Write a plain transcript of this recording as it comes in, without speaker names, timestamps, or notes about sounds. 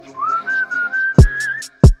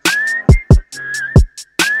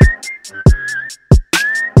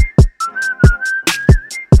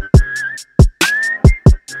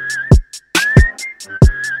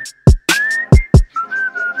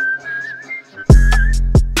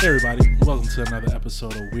Hey everybody, welcome to another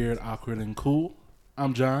episode of Weird, Awkward, and Cool.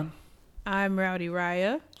 I'm John. I'm Rowdy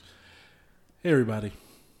Raya. Hey everybody.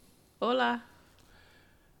 Hola.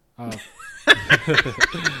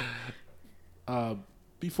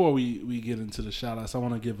 Before we get into the shout outs, I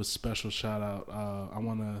want to give a special shout out. I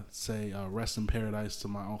want to say rest in paradise to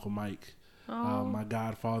my Uncle Mike, my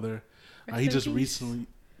godfather. He just recently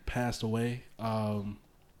passed away.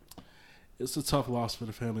 It's a tough loss for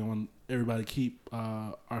the family. I want everybody to keep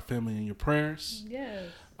our family in your prayers. Yes.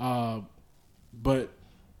 But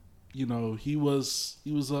you know, he was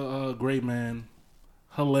a great man,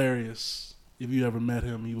 hilarious. If you ever met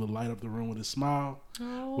him, he would light up the room with his smile,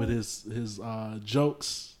 with his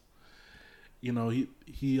jokes. You know, he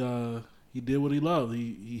did what he loved.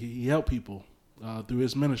 He helped people through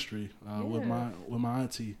his ministry with my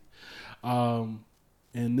auntie.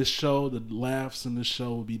 And this show, the laughs in this show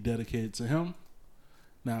will be dedicated to him.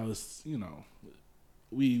 Now it's, you know,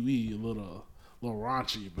 we a little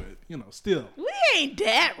raunchy, but you know, still. We ain't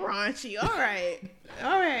that raunchy. All right.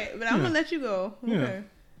 But I'm gonna let you go. Okay.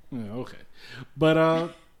 Yeah, okay. But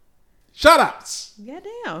shout outs.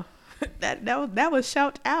 Goddamn. That was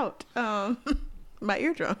shout out. My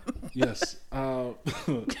eardrum. Yes. I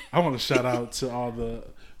want to shout out to all the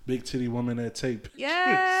big titty women that take pictures.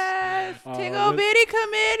 Yes. Tickle Bitty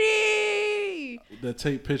Committee. That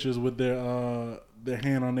take pictures with their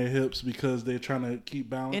hand on their hips because they're trying to keep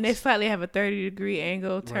balance. And they slightly have a 30-degree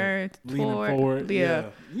angle turned leaning forward. Yeah.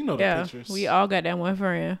 You know the pictures. We all got that one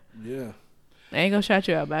friend. Yeah. I ain't gonna shout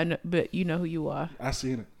you out, but you know who you are. I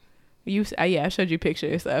seen it. I showed you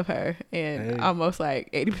pictures of her, and almost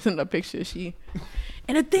like 80% of the pictures she.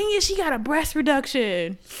 And the thing is, she got a breast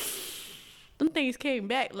reduction. Them things came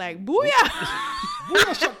back like booyah,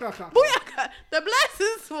 booyah. The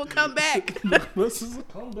blessings will come back. The blessings will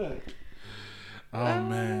come back. Oh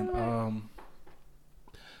man.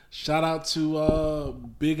 Shout out to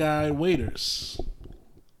Big Eye Waiters.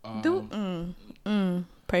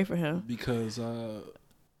 Pray for him because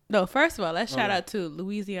no, first of all, let's shout out to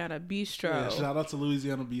Louisiana Bistro. Yeah, shout out to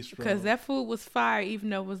Louisiana Bistro because that food was fire, even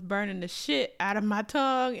though it was burning the shit out of my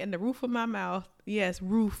tongue and the roof of my mouth. Yes,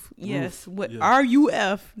 roof. Yes, what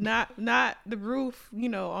RUF, not the roof. You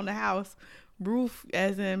know, on the house, roof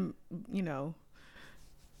as in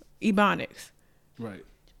Ebonics. Right.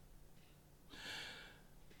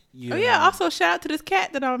 Yeah. Oh yeah! Also, shout out to this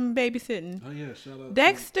cat that I'm babysitting. Oh yeah! Shout out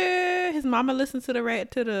Dexter. His mama listens to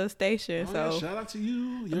the station. Oh, so yeah, shout out to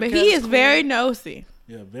you. But he is very nosy.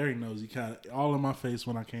 Yeah, very nosy. Kind of all in my face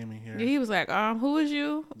when I came in here. Yeah, he was like, who is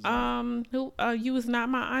you? Who? You was not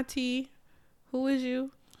my auntie. Who is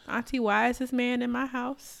you, auntie? Why is this man in my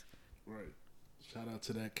house? Right. Shout out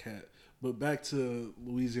to that cat. But back to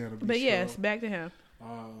Louisiana Bistro. But yes, back to him.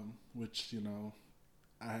 Which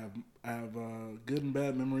I have good and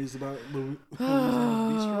bad memories about Louisiana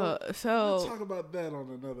Bistro. So let's talk about that on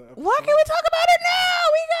another episode. Why can't we talk about it now?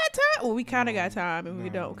 We got time. Well, we kind of got time, and we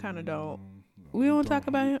don't. We don't talk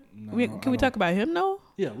about him. Can we talk about him though?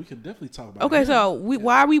 Yeah, we can definitely talk about. Okay, him. so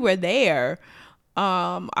while we were there,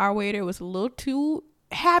 our waiter was a little too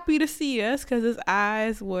happy to see us because his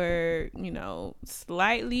eyes were,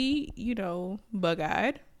 slightly,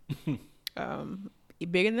 bug-eyed.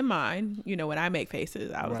 Bigger than mine. When I make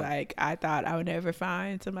faces, I was like, I thought I would never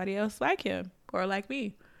find somebody else like him or like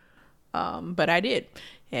me. But I did.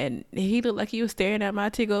 And he looked like he was staring at my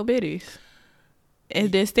tickle bitties.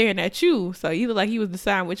 And then staring at you. So he looked like he was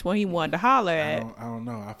deciding which one he wanted to holler at. I don't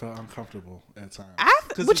know. I felt uncomfortable at times.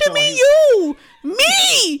 What you mean you?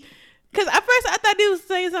 Me? Because at first I thought he was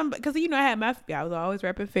saying something. Because, I was always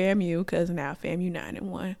repping FAMU. Because now FAMU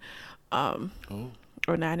 9-1.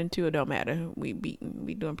 Or 9-2, it don't matter. We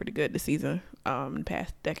doing pretty good this season, in the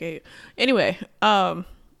past decade. Anyway,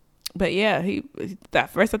 but yeah, at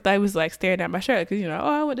first I thought he was like staring at my shirt because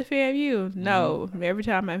I went to FAMU. No, every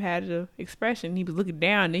time I've had the expression, he was looking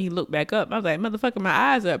down, then he looked back up. I was like, motherfucker, my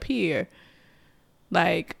eyes are up here.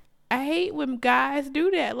 Like, I hate when guys do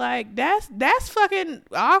that. Like, that's fucking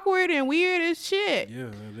awkward and weird as shit. Yeah,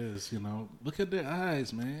 it is. Look at their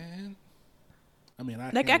eyes, man. I mean,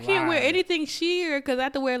 I can't wear anything sheer because I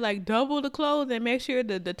have to wear like double the clothes and make sure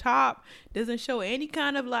that the top doesn't show any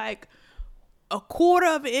kind of like a quarter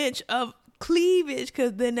of an inch of cleavage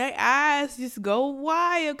because then their eyes just go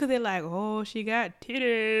wild because they're like, oh, she got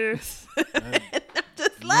titties. And I'm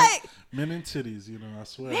just like, men and titties, I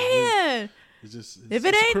swear. Man, it's if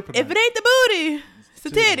it ain't the booty, it's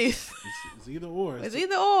the titties. It's either or. It's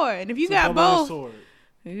either or, and if you got both,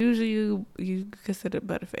 usually you consider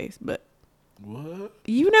Butterface, but. What?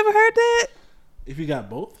 You never heard that? If you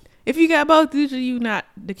got both? If you got both, usually you not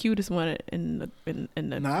the cutest one in the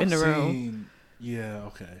room. Yeah,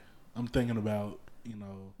 okay. I'm thinking about,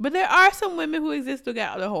 But there are some women who exist who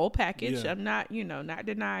got the whole package. Yeah. I'm not, not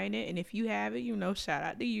denying it. And if you have it, shout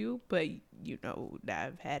out to you. But,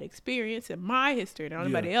 I've had experience in my history, not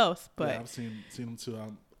anybody else. But yeah, I've seen them too.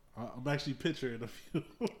 I'm actually picturing a few.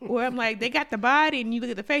 where I'm like, they got the body, and you look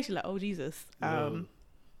at the face, you're like, oh, Jesus. Oh,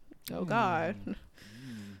 God.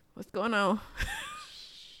 What's going on?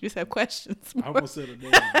 You just have questions. I almost said a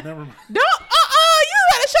name. Never mind. Don't, you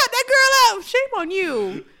gotta shut that girl out. Shame on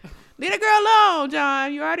you. Leave that girl alone,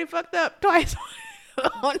 John. You already fucked up twice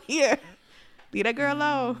on here. Leave that girl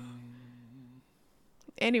alone.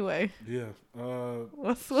 Anyway. Yeah.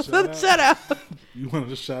 What's the shout out? You want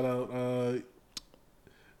to shout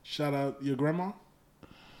out your grandma?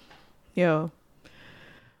 Yo.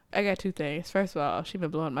 I got two things. First of all, she been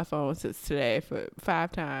blowing my phone since today for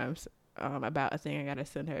 5 times about a thing I gotta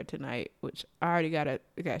send her tonight, which I already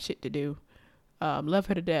got shit to do. Love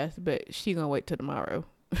her to death, but she gonna wait till tomorrow.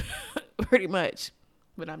 Pretty much.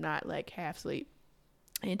 But I'm not like half asleep.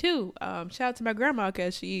 And 2, shout out to my grandma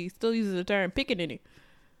because she still uses the term pickaninny.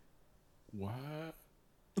 What?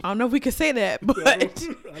 I don't know if we can say that, but I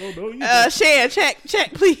don't know either. Shan,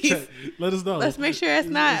 check, please. Check. Let us know. Let's make sure it's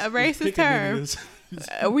not a racist term.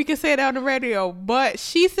 We can say it on the radio, but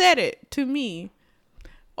she said it to me.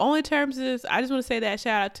 Only terms is, I just want to say that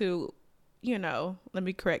shout out to, let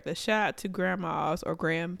me correct this. Shout out to grandmas or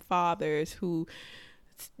grandfathers who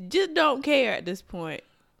just don't care at this point.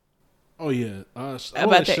 Oh yeah, I always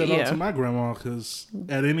shout out to my grandma because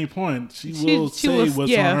at any point she will say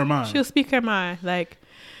what's on her mind. She'll speak her mind. Like,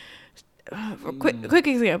 quick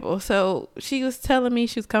example. So she was telling me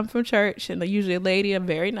she was coming from church, and usually a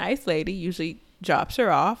very nice lady, usually drops her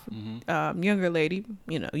off. Younger lady,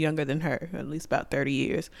 younger than her, at least about 30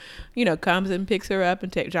 years, comes and picks her up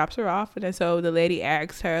and drops her off. And then so the lady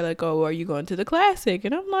asks her, like, oh, are you going to the Classic?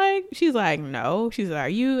 And I'm like, she's like, no. She's like, are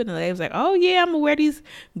you? And the lady was like, oh yeah, I'm gonna wear these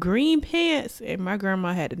green pants. And my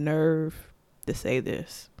grandma had the nerve to say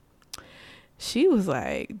this. She was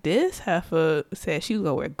like, this heifer said she was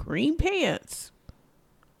gonna wear green pants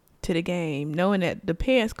to the game, knowing that the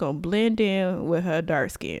pants gonna blend in with her dark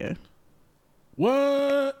skin.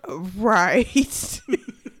 What? Right.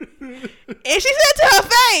 And she said to her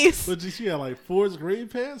face. But she had like forest green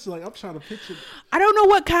pants? Like, I'm trying to picture. I don't know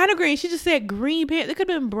what kind of green. She just said green pants. It could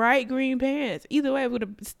have been bright green pants. Either way, it would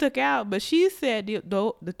have stuck out. But she said,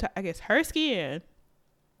 I guess her skin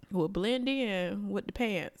would blend in with the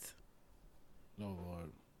pants. Oh,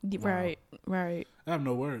 Lord. Wow. Right. I have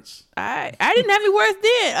no words. I didn't have any words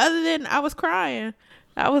then, other than I was crying.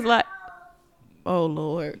 I was like, oh,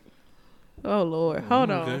 Lord. Hold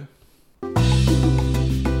on.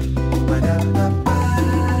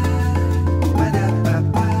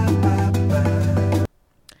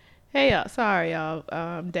 Hey, y'all. Sorry,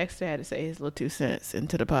 y'all. Dexter had to say his little 2 cents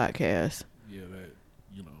into the podcast. Yeah, that,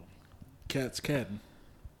 cat's catting.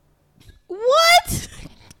 What?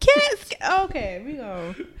 Cats? Okay, we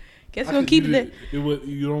go. Guess we're going to keep it.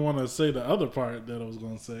 You don't want to say the other part that I was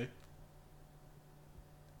going to say.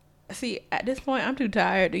 See, at this point, I'm too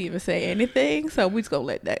tired to even say anything, so we just gonna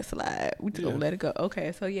let that slide. We just gonna let it go.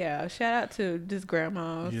 Okay, so yeah, shout out to just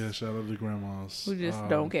grandmas. Yeah, shout out to grandmas who just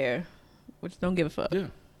don't care, which don't give a fuck. Yeah,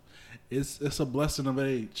 it's a blessing of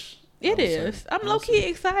age. It is. I'm low key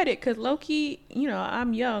excited because low key,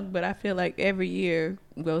 I'm young, but I feel like every year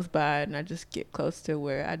goes by and I just get close to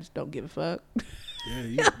where I just don't give a fuck.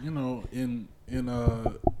 Yeah, in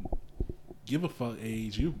give a fuck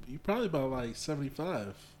age, you probably about like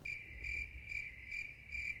 75.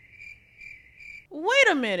 Wait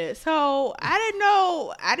a minute. So I didn't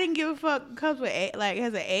know. I didn't give a fuck comes with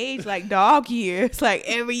has an age like dog years. Like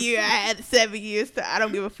every year I had 7 years to I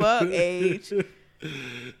don't give a fuck age.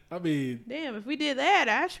 I mean, damn. If we did that,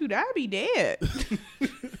 I'd be dead.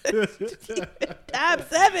 Times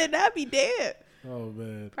 7, I'd be dead. Oh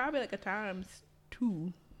man. Probably like a times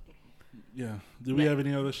 2. Yeah. Do we have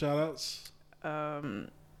any other shout outs? I'm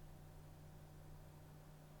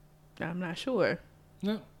not sure.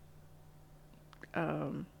 No.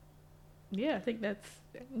 Yeah, I think that's,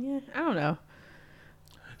 I don't know.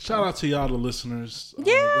 Shout out to y'all, the listeners.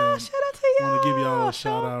 Yeah, shout out to y'all. I want to give y'all a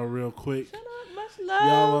shout out real quick. Shout out, much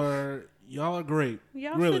love. Y'all are great.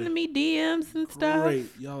 Y'all really. sending me DMs and stuff. Great.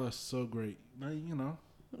 Y'all are so great. Now, you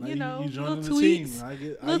joining the tweets, team.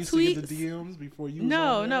 I used to get the DMs before you.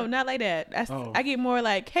 No, not like that. I get more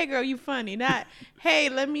like, hey girl, you funny. Not, hey,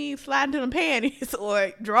 let me slide into them panties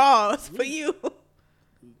or draws for you.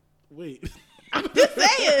 Wait. I'm just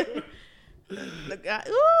saying. John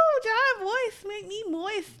voice make me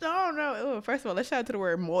moist. I don't know. Ooh, first of all, let's shout out to the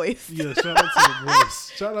word moist. Yeah, shout out to the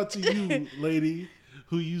voice. Shout out to you, lady,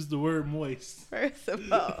 who used the word moist. First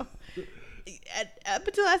of all, up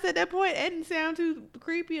until I said that point, it didn't sound too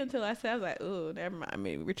creepy until I said, I was like, oh, never mind. I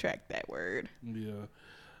mean, retract that word. Yeah.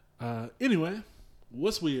 Anyway,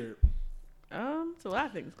 what's weird? It's a lot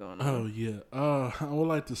of things going on. Oh, yeah. I would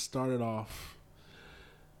like to start it off.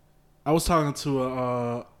 I was talking to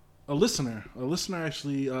a listener. A listener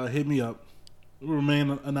actually hit me up. We'll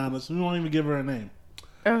remain anonymous. We won't even give her a name.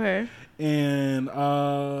 Okay. And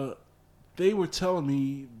they were telling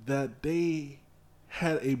me that they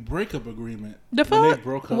had a breakup agreement when they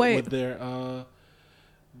broke up with their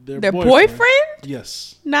boyfriend?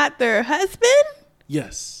 Yes. Not their husband?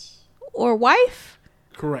 Yes. Or wife?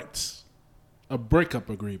 Correct. A breakup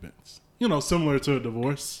agreement. You know, similar to a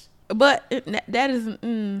divorce. But that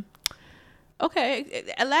isn't...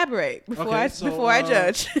 Okay, elaborate before I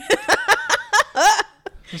judge.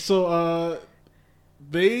 So,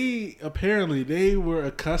 they were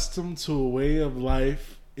accustomed to a way of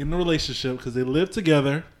life in the relationship because they lived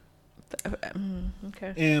together.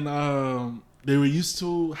 Okay. And they were used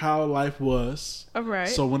to how life was. All right.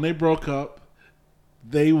 So when they broke up,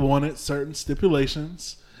 they wanted certain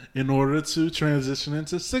stipulations in order to transition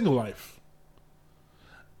into single life.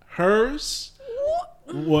 Hers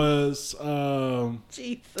was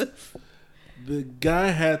Jesus. The guy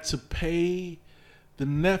had to pay the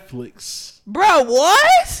Netflix. Bro,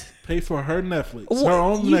 what? Pay for her Netflix. Her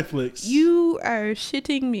own Netflix. You are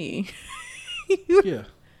shitting me. Yeah.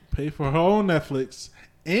 Pay for her own Netflix.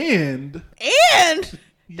 And that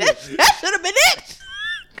should have been it.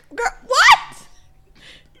 Girl, what?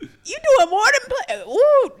 You doing more than play?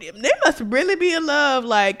 Ooh, they must really be in love.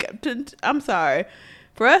 Like, I'm sorry.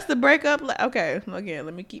 For us to break up, okay, again,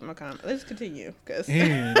 let me keep my comment. Let's continue, because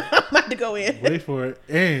I'm about to go in. Wait for it.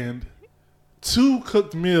 And 2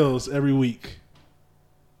 cooked meals every week.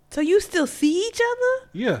 So you still see each other?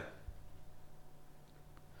 Yeah.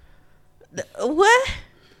 What?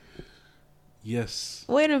 Yes.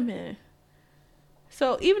 Wait a minute.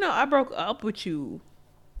 So even though I broke up with you,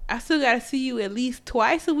 I still got to see you at least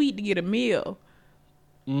twice a week to get a meal.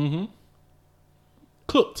 Mm-hmm.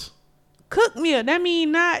 Cooked meal. That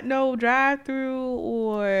mean not no drive-through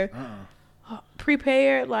or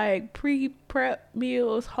prepared, like pre-prep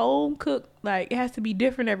meals, home cooked. Like it has to be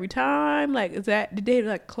different every time. Like did they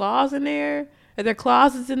like clause in there? Are there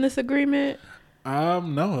clauses in this agreement?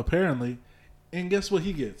 No, apparently. And guess what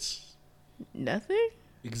he gets? Nothing?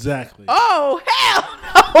 Exactly. Oh, hell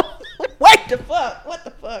no. What the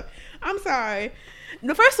fuck? I'm sorry.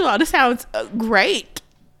 No, first of all, this sounds great.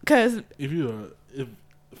 Because if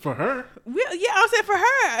for her. Yeah, I said for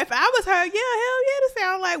her. If I was her, yeah, hell yeah, this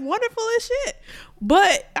sounds like wonderful as shit.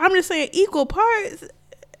 But I'm just saying equal parts.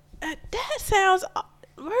 That sounds...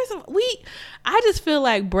 I just feel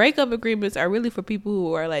like breakup agreements are really for people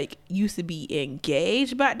who are like used to be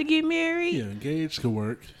engaged, about to get married. Yeah, engaged could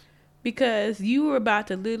work. Because you were about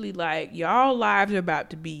to literally like, y'all lives are about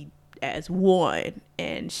to be as one,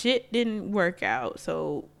 and shit didn't work out.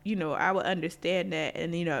 So, you know, I would understand that.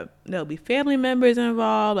 And, you know, there'll be family members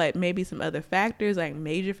involved, like maybe some other factors, like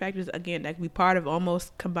major factors, again, that could be part of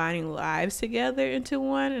almost combining lives together into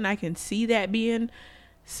one. And I can see that being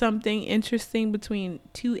something interesting between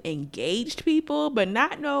 2 engaged people, but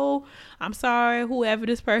not I'm sorry, whoever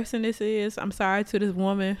this person this is, I'm sorry to this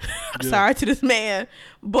woman, I'm sorry to this man,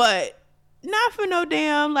 but not for no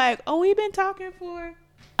damn like, oh, we've been talking for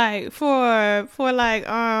like for like 2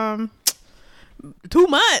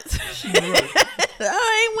 months.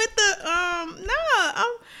 I ain't with the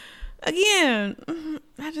again,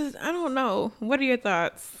 I don't know. What are your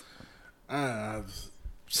thoughts?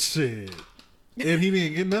 Shit. And he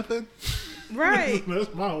didn't get nothing? Right.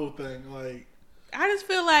 That's my whole thing. Like, I just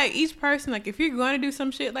feel like each person, like, if you're going to do some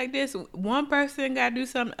shit like this, one person got to do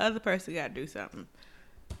something, the other person got to do something.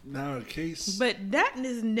 Now, a case. But that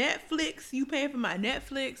is Netflix. You paying for my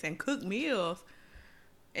Netflix and cook meals.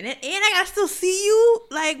 And I got to still see you?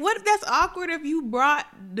 Like, what if that's awkward if you brought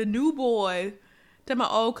the new boy to my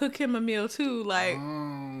old cook him a meal, too? Like,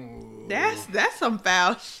 that's some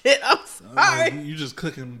foul shit. I'm sorry. You just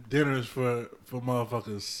cooking dinners for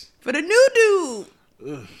motherfuckers. For the new dude.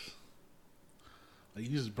 Ugh. Like,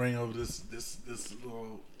 you just bring over this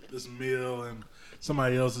meal and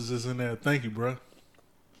somebody else is just in there. Thank you, bro.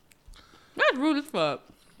 That's rude as fuck.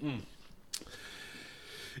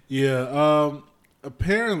 Yeah.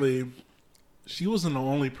 Apparently, she wasn't the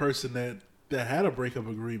only person that had a breakup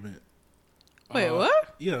agreement. Wait,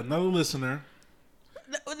 what? Yeah, another listener.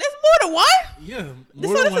 There's more than one? Yeah.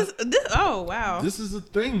 More than one. Oh, wow. This is a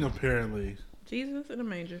thing, apparently. Jesus in a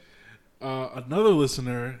manger. Another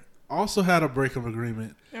listener also had a breakup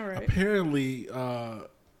agreement. All right. Apparently,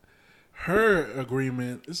 her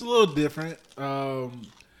agreement is a little different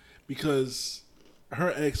because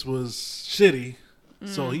her ex was shitty.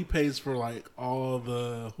 So he pays for like all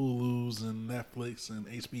the Hulus and Netflix and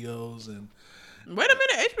HBOs and. Wait a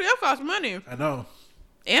minute, HBO costs money. I know.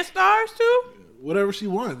 And Stars too. Whatever she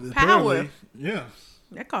wanted. Power. Apparently. Yeah.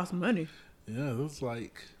 That costs money. Yeah, it was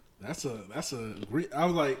like that's a. I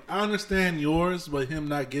was like, I understand yours, but him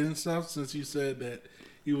not getting stuff since you said that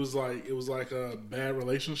he was like it was like a bad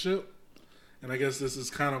relationship, and I guess this is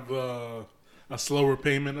kind of a slower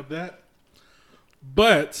payment of that.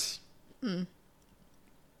 But.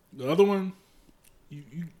 The other one, you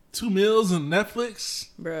 2 meals and Netflix,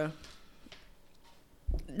 bruh.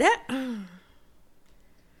 That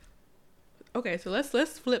okay. So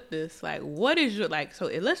let's flip this. Like, what is your like? So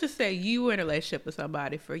let's just say you were in a relationship with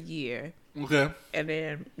somebody for a year, okay, and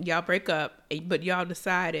then y'all break up, but y'all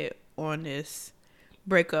decided on this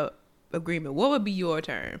breakup agreement. What would be your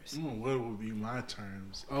terms? What would be my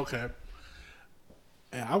terms? Okay,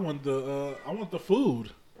 and I want the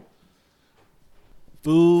food.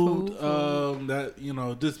 Food. That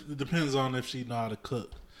just depends on if she know how to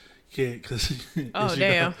cook. Cause oh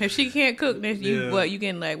damn! If she can't cook, then you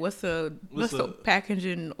getting like what's the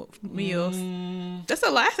packaging meals? That's a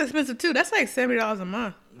lot. That's expensive too. That's like $70 a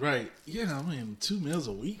month. Right. Yeah. I mean, 2 meals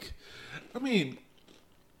a week. I mean,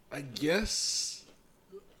 I guess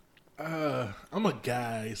I'm a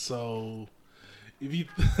guy, so if you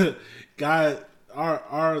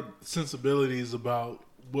our sensibilities about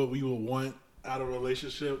what we would want out of a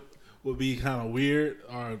relationship would be kind of weird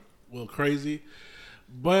or crazy,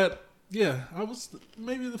 but yeah, I was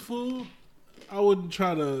maybe the food. I wouldn't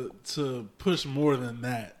try to push more than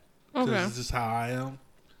that because it's just how I am.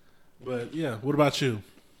 But yeah, what about you?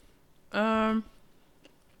 Oh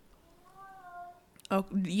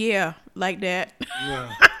yeah, like that.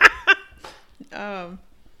 Yeah.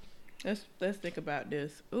 Let's think about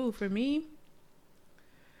this. Ooh, for me.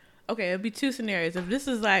 Okay, it'd be 2 scenarios. If this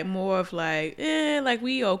is like more of like, like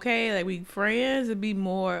we okay, like we friends, it'd be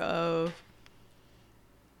more of,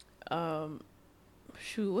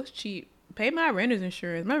 what's cheap? Pay my renter's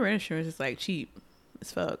insurance. My renter's insurance is like cheap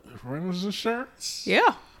as fuck. Renter's insurance?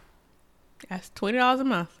 Yeah, that's $20 a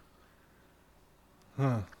month.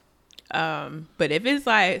 Huh. But if it's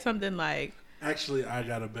like something like. Actually, I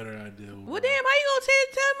got a better idea. Well, damn, how you gonna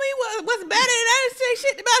tell me what's better than I didn't say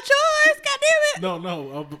shit about yours? God damn it.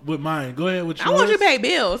 No, with mine. Go ahead with yours. I want you to pay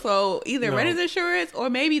bills, so either renter's insurance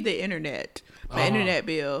or maybe the internet, internet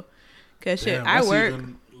bill. Cause shit, I work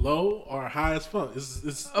even low or high as fuck.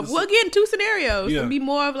 We'll get in 2 scenarios. Yeah. It'll be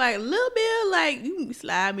more of like a little bill, like you can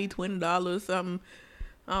slide me $20 or something.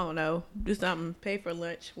 I don't know, do something, pay for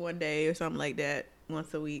lunch one day or something like that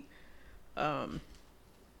once a week.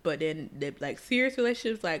 But then, like, serious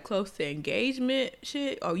relationships, like, close to engagement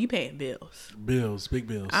shit, you paying bills. Bills, big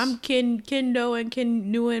bills. I'm Ken Doe and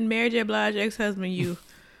Ken Nguyen, Mary J. Blige ex-husband, you.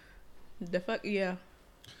 The fuck, yeah.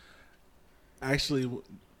 Actually,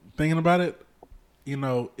 thinking about it,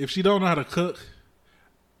 if she don't know how to cook,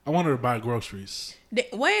 I want her to buy groceries.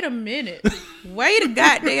 Wait a minute. Wait a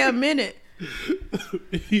goddamn minute.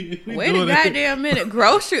 Wait a goddamn minute.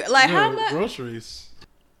 Groceries? Like, how much? Groceries.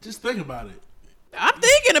 Just think about it. I'm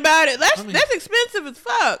thinking about it. That's expensive as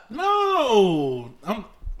fuck. No,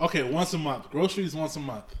 okay. Once a month, groceries once a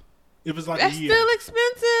month. If it's like that's a year, still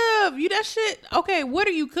expensive. That shit. Okay, what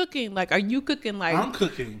are you cooking? Like, are you cooking like? I'm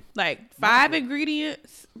cooking like 5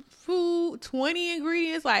 ingredients, food, 20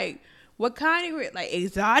 ingredients. Like, what kind of like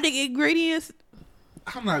exotic ingredients?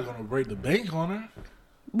 I'm not gonna break the bank on her.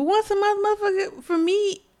 But once a month, motherfucker. For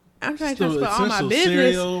me, I'm trying to transfer all my business.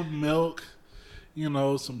 Cereal, milk,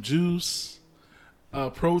 some juice.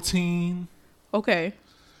 Protein. Okay.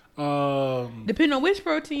 Depending on which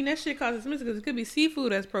protein, that shit costs expensive because it could be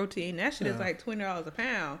seafood as protein. That shit is like $20 a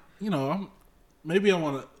pound. Maybe I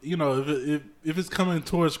want to. If it's coming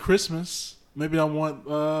towards Christmas, maybe I want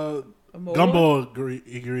gumbo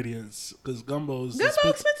ingredients because gumbo is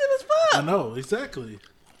expensive as fuck. I know exactly.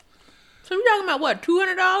 So we're talking about what,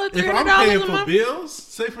 $200, $300 if I'm paying a for month? bills,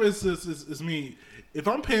 say for instance, it's me. If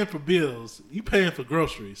I'm paying for bills, you paying for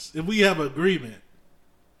groceries. If we have an agreement.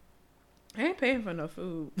 I ain't paying for no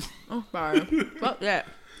food. I'm sorry. Fuck that.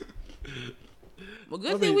 Well,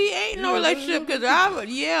 good thing we ain't in no relationship because homeboy,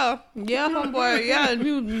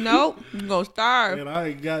 you gonna starve. And I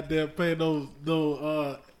ain't goddamn paying no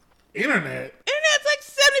internet. Internet's like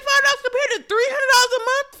 $75 compared to $300 a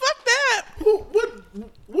month. Fuck that.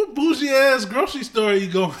 What bougie ass grocery store are you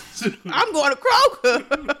going to? I'm going to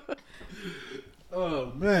Kroger.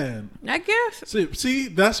 Oh man, I guess. See,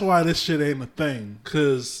 that's why this shit ain't a thing.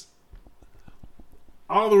 Cause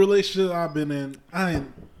all the relationships I've been in,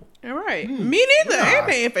 All right. Me neither. I ain't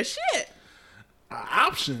paying for shit.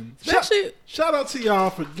 Option. Especially, shout out to y'all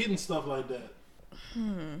for getting stuff like that.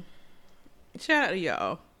 Shout out to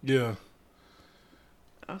y'all. Yeah.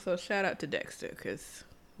 Also, shout out to Dexter, because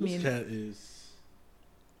this cat is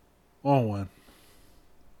on one.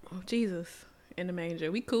 Oh, Jesus in the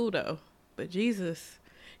manger. We cool, though. But Jesus,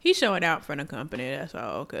 he's showing out for the company, that's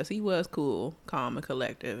all, because he was cool, calm, and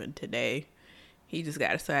collective. And today, he just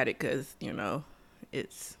got excited because, you know,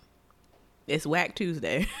 it's Whack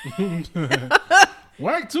Tuesday.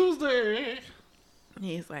 Whack Tuesday.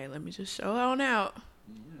 He's like, let me just show on out.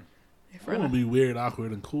 I want to be weird,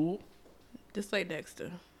 awkward, and cool. Just like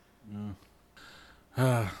Dexter.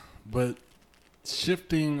 Yeah. But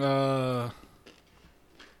shifting,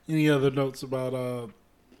 any other notes about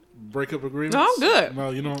breakup agreements? No, I'm good. No,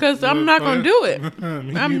 you know, because I'm not going to do it.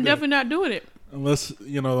 I'm neither. definitely not doing it. Unless,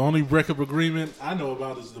 you know, the only breakup agreement I know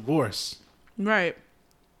about is divorce. Right.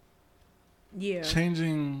 Yeah.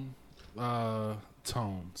 Changing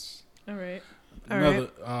tones. All right.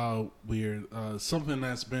 Another weird, something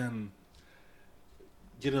that's been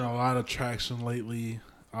getting a lot of traction lately,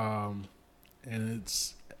 and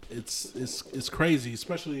it's crazy,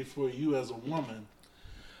 especially for you as a woman.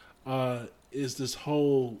 Is this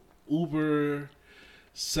whole Uber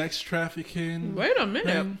sex trafficking? Wait a minute.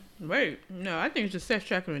 thing? Wait. No, I think it's just sex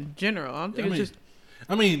trafficking in general. I don't think it's just.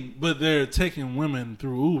 I mean, but they're taking women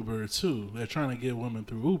through Uber too. They're trying to get women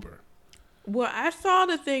through Uber. Well, I saw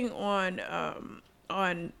the thing on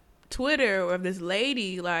Twitter of this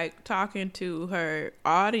lady like talking to her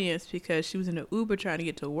audience because she was in an Uber trying to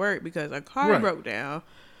get to work because her car broke down.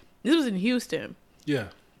 This was in Houston. Yeah,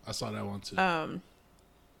 I saw that one too.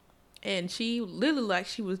 And she literally like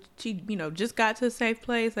she you know just got to a safe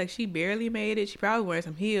place, like she barely made it. She probably wearing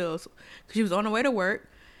some heels because she was on her way to work,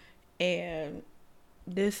 and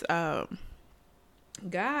this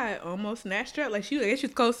guy almost snatched her up. Like I guess she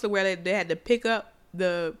was close to where they had to pick up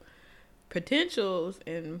the potentials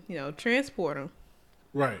and, you know, transport them.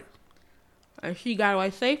 Right. And she got away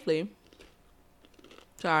safely.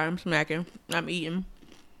 Sorry, I'm smacking. I'm eating.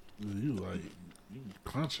 You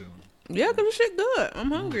crunching. Yeah, because the shit good. I'm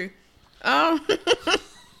hungry.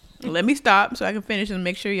 Let me stop so I can finish and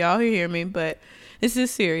make sure y'all hear me. But this is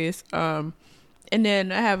serious. And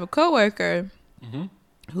then I have a coworker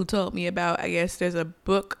who told me about, I guess there's a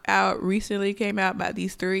book out recently came out about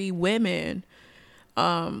these 3 women.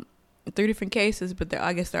 3 different cases, but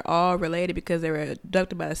I guess they're all related because they were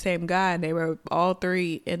abducted by the same guy, and they were all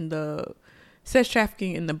 3 in the sex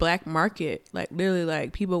trafficking in the black market. Like literally,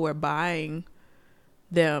 like people were buying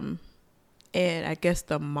them, and I guess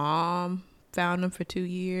the mom found them for 2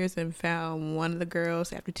 years and found one of the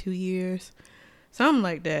girls after 2 years, something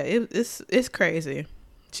like that. It's crazy.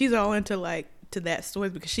 She's all into like to that story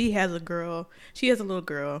because she has a little girl. She has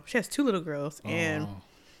 2 little girls, and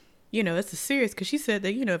you know, it's a serious because she said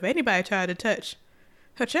that, you know, if anybody tried to touch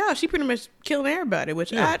her child, she pretty much killing everybody, which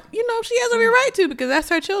she has every right to because that's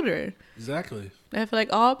her children. Exactly. I feel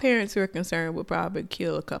like all parents who are concerned would probably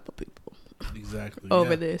kill a couple people. Exactly.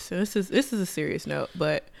 over this. And this is a serious note,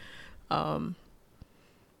 but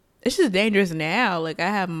it's just dangerous now. Like I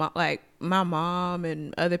have my mom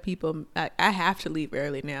and other people. I have to leave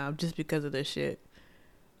early now just because of this shit.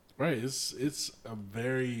 Right. It's a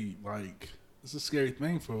very it's a scary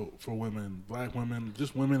thing for women, black women,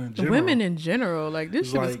 just women in general. Women in general, like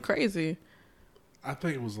this shit was crazy. I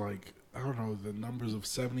think it was I don't know, the numbers of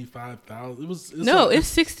 75,000. It's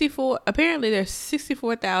 64. Apparently, there's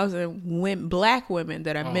 64,000 black women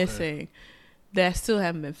that are missing that still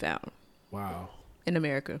haven't been found. Wow. In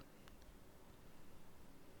America.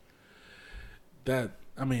 That's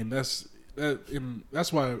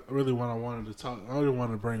why I really wanted to talk. I really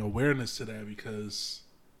want to bring awareness to that because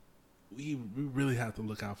we really have to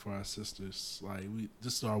look out for our sisters.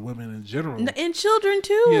 Just our women in general. And children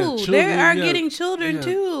too. Yeah, children, they are getting children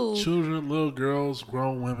too. Children, little girls,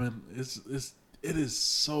 grown women. It is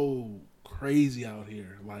so crazy out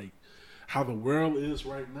here. Like how the world is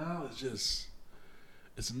right now is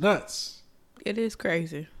it's nuts. It is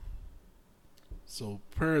crazy. So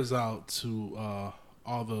prayers out to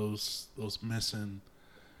all those missing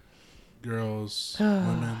girls,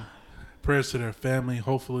 women. Prayers to their family.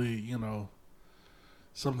 Hopefully,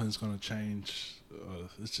 something's gonna change.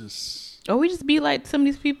 It's just. Or we just be like some of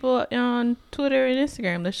these people on Twitter and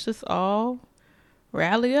Instagram. Let's just all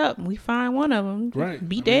rally up. We find one of them. Right.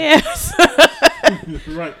 Beat their ass.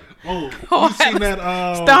 Right. Oh, you seen that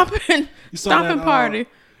stomping party?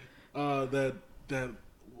 That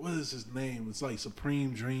what is his name? It's like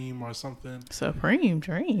Supreme Dream or something. Supreme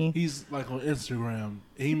Dream. He's on Instagram.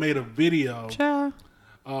 He made a video. Child.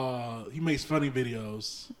 He makes funny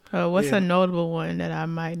videos. What's a notable one that I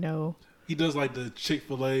might know? He does like the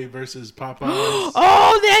Chick-fil-A versus Popeyes.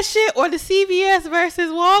 Oh, that shit. Or the CVS versus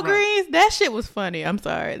Walgreens. Right. That shit was funny. I'm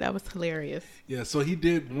sorry. That was hilarious. Yeah, so he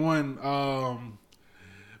did one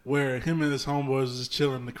where him and his homeboys was just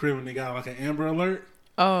chilling in the crib and they got like an Amber Alert.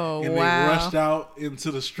 Oh, and wow. And they rushed out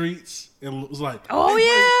into the streets and was like, oh, hey,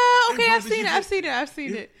 yeah. bro, okay, I've seen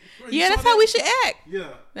it. Yeah, that's how we should act. Yeah.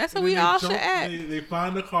 That's how we all should act. They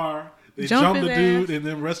find the car, they jump the dude, and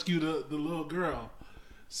then rescue the little girl.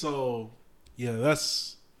 So, yeah,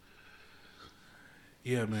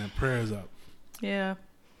 man, prayers up. Yeah.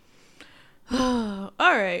 All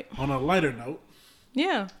right. On a lighter note.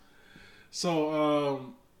 Yeah.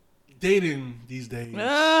 So, dating these days.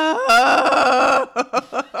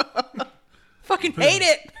 Fucking hate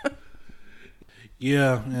it.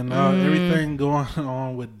 Yeah, and everything going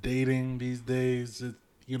on with dating these days,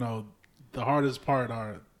 the hardest part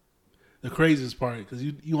the craziest part, because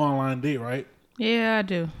you online date, right? Yeah, I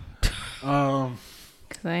do.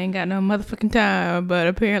 Because I ain't got no motherfucking time, but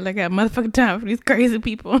apparently I got motherfucking time for these crazy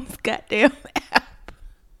people on this goddamn app.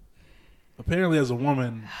 Apparently, as a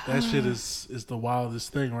woman, that shit is the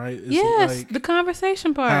wildest thing, right? It's yes, like the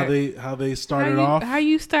conversation part. How they started off. How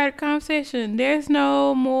you start a conversation. There's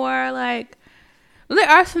no more like... There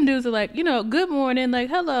are some dudes that are like, good morning, like,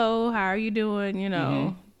 hello, how are you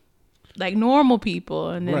doing, like normal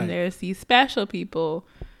people. And then there's these special people,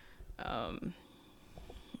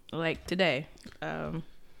 like today. I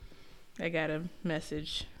got a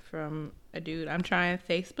message from a dude. I'm trying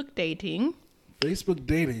Facebook dating. Facebook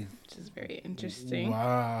dating. Which is very interesting.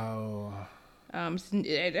 Wow.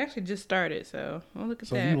 It actually just started, so I'll look at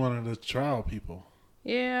that. So you one of the trial people.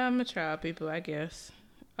 Yeah, I'm a trial people, I guess.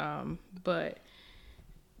 But...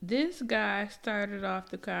 this guy started off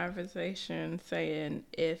the conversation saying,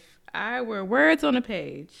 if I were words on a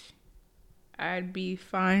page, I'd be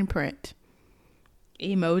fine print.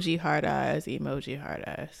 Emoji heart eyes, emoji heart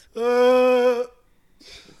eyes. I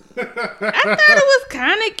thought it was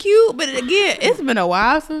kind of cute, but again, it's been a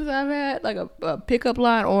while since I've had like a pickup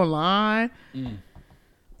line online.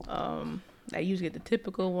 I usually get the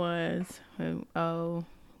typical ones.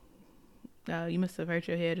 You must have hurt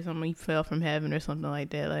your head or something. You fell from heaven or something like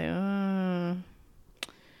that. Like,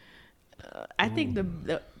 I think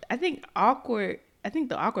the awkward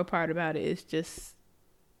part about it is just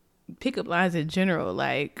pickup lines in general.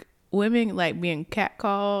 Like women like being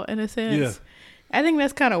catcalled in a sense. Yeah. I think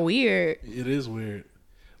that's kind of weird. It is weird.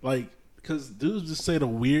 Like, because dudes just say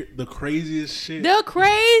the craziest shit. The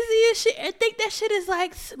craziest shit. I think that shit is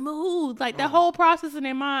like smooth. Like the whole process in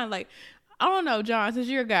their mind. Like, I don't know, John, since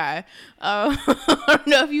you're a guy. I don't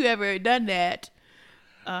know if you ever done that.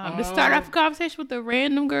 To start off a conversation with a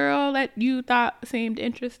random girl that you thought seemed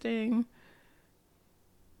interesting.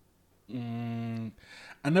 I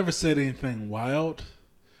never said anything wild.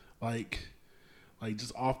 Like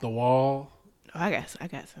just off the wall. Oh, I got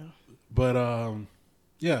some. But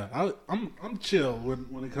yeah, I'm chill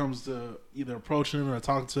when it comes to either approaching or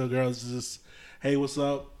talking to a girl. It's just, hey, what's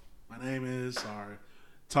up? My name is, or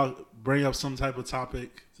bring up some type of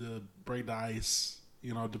topic to break the ice,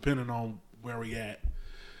 depending on where we at.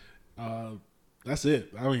 That's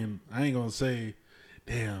it. I mean, I ain't gonna say,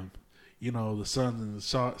 damn, the sun and the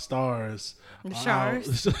stars. The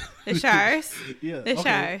stars. The stars. Yeah. The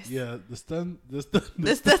stars. Yeah. The sun. The sun and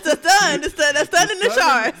the stars.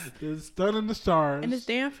 The sun and the stars. And this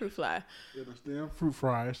damn fruit fly. Yeah, this damn fruit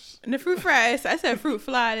fries. And the fruit fries. I said fruit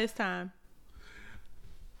fly this time.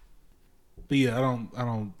 But yeah, I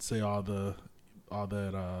don't say all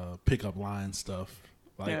that pickup line stuff.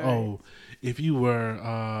 Like, if you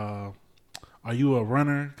were, are you a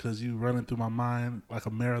runner? Because you running through my mind like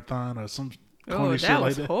a marathon or some corny shit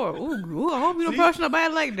like that. Oh, that was horrible. Ooh, I hope you don't approach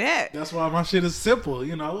nobody like that. That's why my shit is simple,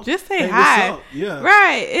 Just say hi. What's up? Yeah.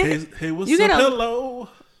 Right. Hey, what's up? Hello.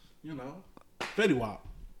 Fetty Wap.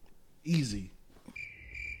 Easy.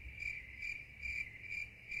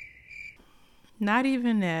 Not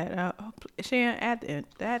even that. Shan, add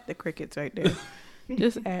the crickets right there.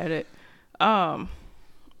 Just add it.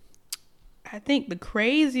 I think the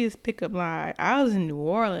craziest pickup line, I was in New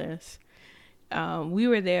Orleans. We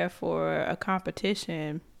were there for a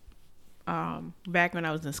competition back when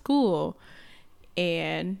I was in school.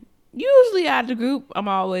 And usually out of the group, I'm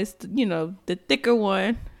always, the thicker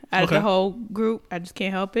one out of the whole group. I just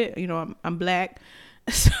can't help it. I'm black.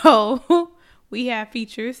 So we have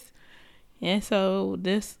features. And so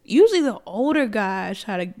usually the older guys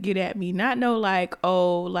try to get at me, not know like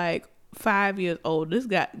 5 years old. This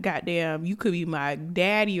goddamn, you could be my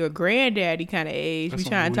daddy or granddaddy kind of age. Be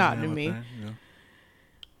trying to talk to me.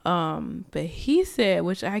 But he said,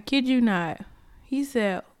 which I kid you not, he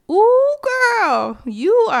said, "Ooh, girl,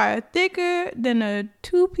 you are thicker than a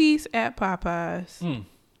 2-piece at Popeyes."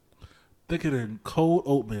 Thicker than cold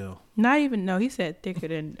oatmeal. Not even, no, he said thicker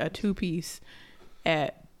than a 2-piece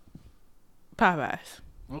at Popeyes.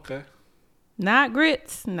 Okay. Not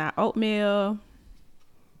grits, not oatmeal.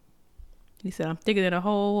 He said, "I'm thicker than a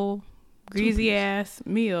whole greasy ass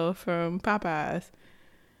meal from Popeyes."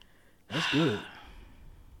 That's good.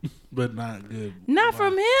 But not good. Not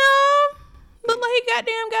from him. Look like he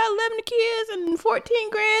goddamn got 11 kids and 14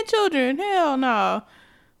 grandchildren. Hell no.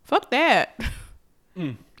 Fuck that.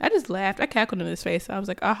 I just laughed. I cackled in his face. I was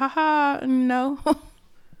like, ah ha ha. No.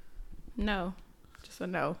 No. Just a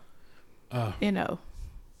no. You know.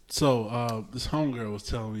 So this homegirl was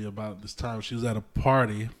telling me about this time she was at a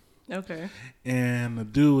party. Okay. And the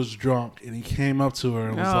dude was drunk and he came up to her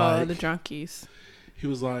and was like, the drunkies. He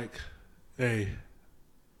was like, "Hey,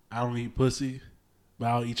 I don't eat pussy, but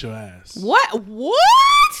I'll eat your ass." What? Wait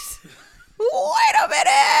a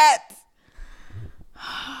minute.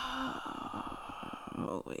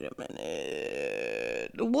 Oh, wait a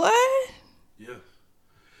minute. What? Yeah.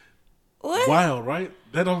 What? Wild, right?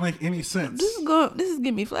 That don't make any sense. This is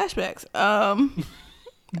giving me flashbacks.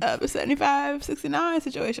 The 75, 69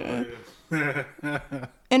 situation.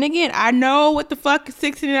 And again, I know what the fuck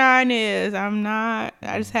 69 is. I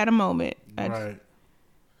just had a moment. Right.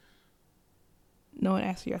 No one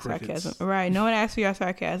asked for your Crickets. sarcasm. Right. No one asked for your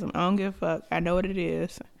sarcasm. I don't give a fuck. I know what it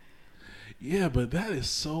is. Yeah, but that is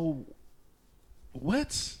so...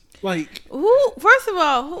 What? Like... Who first of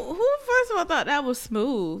all thought that was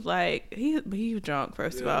smooth? Like, he was drunk,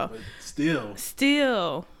 first of all. But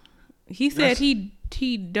still. He said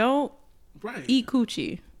he don't eat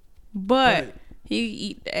coochie, but he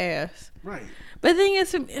eat the ass. Right. But the thing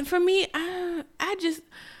is, for me, I just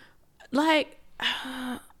like,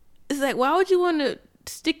 it's like, why would you want to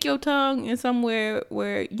stick your tongue in somewhere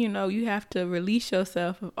where, you know, you have to release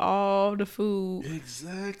yourself of all the food?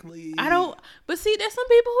 Exactly. But see, there's some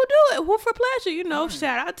people who do it for pleasure, you know. Right.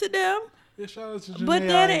 Shout out to them. Yeah, shout out to Janae. But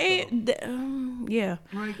that ain't, yeah.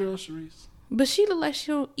 Right, groceries. But she look like she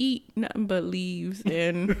don't eat nothing but leaves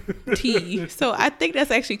and tea. So I think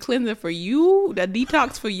that's actually cleansing for you, the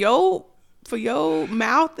detox for your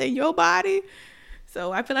mouth and your body.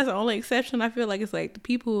 So I feel that's the only exception. I feel like it's like the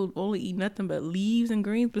people who only eat nothing but leaves and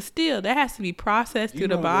greens. But still, that has to be processed through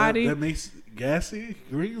the body. That makes gassy.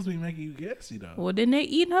 Greens be making you gassy, though. Well, then they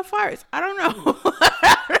eating her farts. I don't know.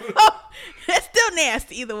 That's still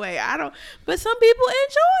nasty either way. But some people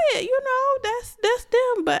enjoy it. You know, that's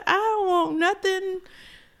them. But I don't want nothing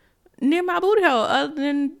near my booty hole other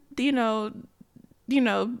than you know,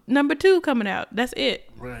 number 2 coming out. That's it.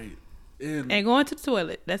 Right. And going to the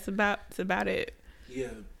toilet. That's about it. Yeah,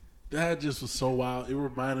 that just was so wild. It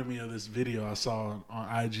reminded me of this video I saw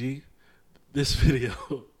on IG. This video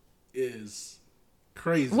is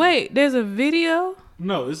crazy. Wait, there's a video?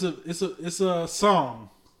 No, it's a song.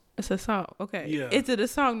 It's a song. Okay. Yeah. Is it a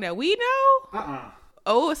song that we know?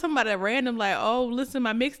 Oh, it's somebody random like, oh, listen to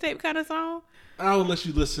my mixtape kind of song? I will let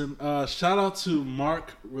you listen. Shout out to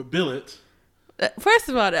Mark Rebillet. First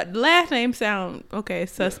of all, the last name sound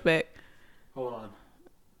suspect. Yeah. Hold on.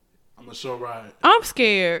 I'm gonna show right. I'm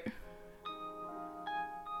scared.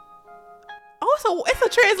 Oh, so it's a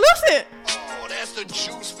translucent. Oh, that's the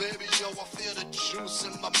juice, baby. Yo, I feel the juice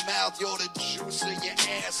in my mouth. Yo, the juice in your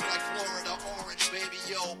ass like Florida orange, baby.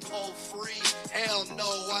 Yo, pulp free. Hell no,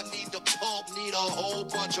 I need the pulp. Need a whole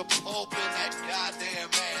bunch of pulp in that goddamn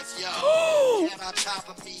ass, yo. And on top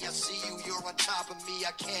of me, I see you. You're on top of me.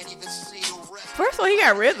 I can't even see the rest. First of all, he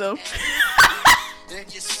got rhythm. Then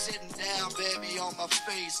you're sitting down, baby, on my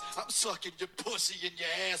face. I'm sucking your pussy and your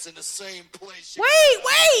ass in the same place.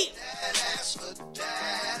 Wait! That ass for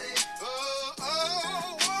daddy. Oh, gotta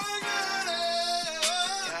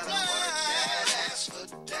work that ass for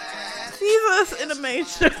daddy. Jesus in the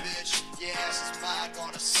manger. Bitch, your ass is mine,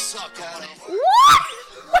 gonna suck on it. What?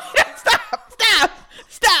 Wait, stop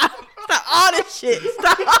all this shit.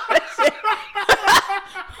 Stop all this shit.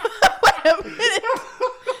 Wait a minute.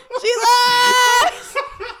 She lies.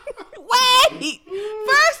 Wait.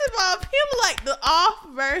 First of all, people like the off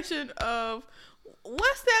version of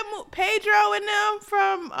what's that Pedro and them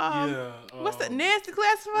from what's that Nasty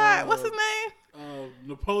Classified? What's his name?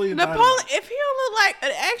 Napoleon. If he don't look like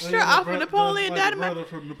an extra off of Napoleon Dynamite,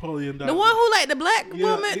 from Napoleon Dynamite, the one who like the black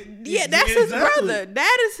woman, that's his brother.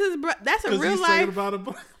 That is his brother. That's a real life. About a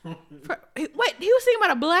black woman. Wait, he was singing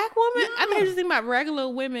about a black woman? Yeah. I thought he was singing about regular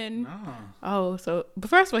women. Nah. Oh, but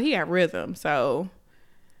first of all, he got rhythm. So,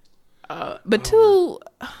 but two,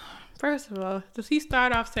 First of all, does he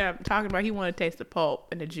start off talking about he want to taste the pulp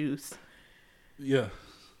and the juice? Yeah.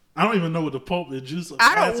 I don't even know what the pulp and juice of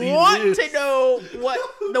I don't want is. to know what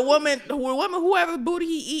the woman, whoever booty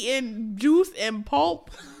he eating, juice and pulp.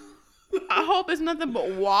 I hope it's nothing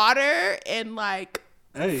but water and like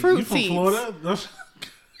fruit you from seeds. Florida?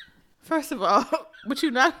 First of all, what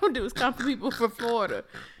you're not gonna do is come for people from Florida,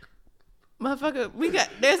 motherfucker. We got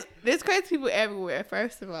there's crazy people everywhere.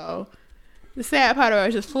 First of all, the sad part of it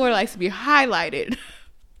is just Florida likes to be highlighted.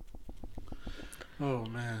 Oh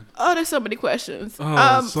man. Oh, there's so many questions. So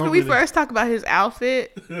can we many. first talk about his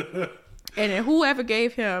outfit? And then whoever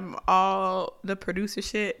gave him all the producer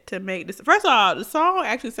shit to make this. First of all, the song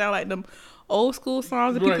actually sound like them old school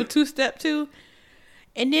songs that people two-step to.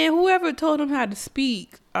 And then whoever told him how to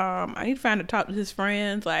speak, I need to find to talk to his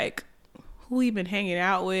friends, like who he been hanging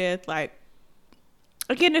out with. Like,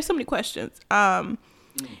 again, there's so many questions. And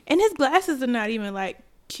his glasses are not even like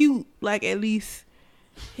cute, like at least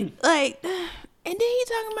like. And then he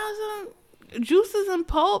talking about some juices and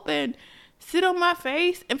pulp and sit on my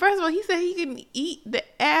face. And first of all, he said he can eat the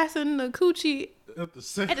ass and the coochie at the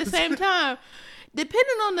same time.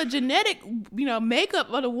 Depending on the genetic, makeup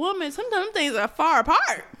of the woman, sometimes things are far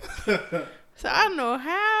apart. So I don't know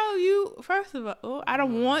how you. First of all, I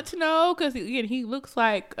don't want to know because again, he looks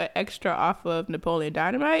like an extra off of Napoleon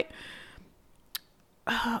Dynamite.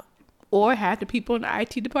 Or half the people in the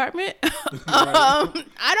IT department. I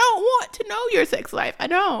don't want to know your sex life. I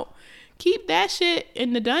don't. Keep that shit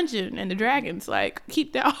in the dungeon and the dragons. Like,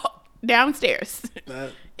 keep that downstairs.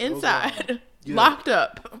 Inside. Yeah. Locked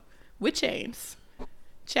up. With chains.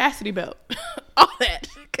 Chastity belt. All that.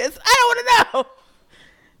 Because I don't want to know.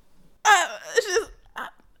 It's just, I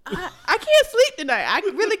can't sleep tonight. I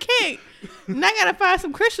really can't. And I got to find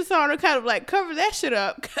some Christian song to kind of like cover that shit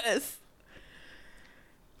up. Because...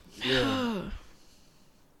 Yeah.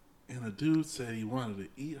 And a dude said he wanted to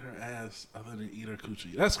eat her ass other than eat her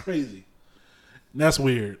coochie. That's crazy. That's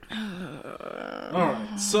weird. All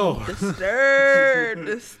right. So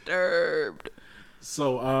disturbed.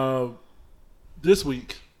 So this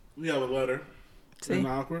week we have a letter. In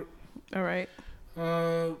awkward. All right.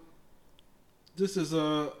 This is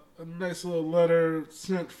a nice little letter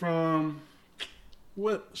sent from,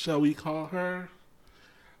 what shall we call her?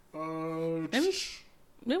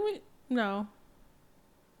 No.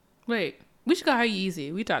 Wait. We should call her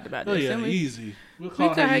Yeezy. We talked about this. Oh, yeah, Yeezy. We'll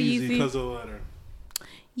call her Yeezy because of the letter.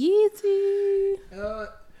 Yeezy.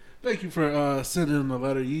 Thank you for sending the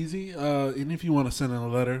letter, Yeezy. And if you want to send in a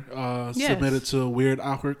letter, submit it to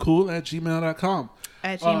weirdawkwardcool@gmail.com.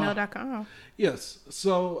 @gmail.com. Yes.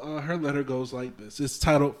 So her letter goes like this. It's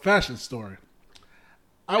titled Fashion Story.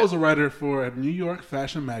 I was a writer for a New York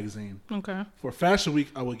fashion magazine. Okay. For Fashion Week,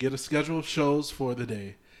 I would get a schedule of shows for the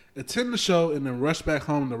day, attend the show, and then rush back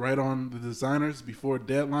home to write on the designers before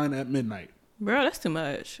deadline at midnight. Bro, that's too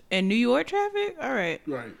much. And New York traffic? All right.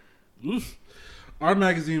 Right. Oof. Our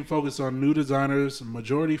magazine focused on new designers,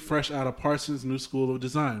 majority fresh out of Parsons New School of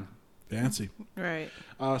Design. Fancy. Right.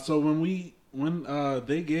 So when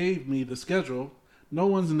they gave me the schedule, no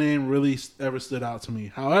one's name really ever stood out to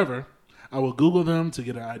me. However, I would Google them to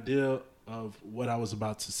get an idea of what I was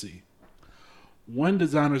about to see. One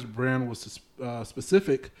designer's brand was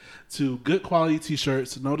specific to good quality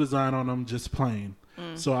t-shirts, no design on them, just plain.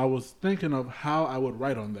 So I was thinking of how I would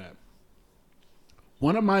write on that.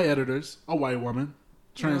 One of my editors, a white woman,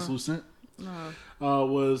 translucent,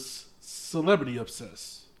 was celebrity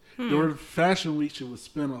obsessed. During Fashion Week, she would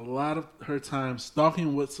spend a lot of her time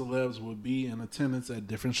stalking what celebs would be in attendance at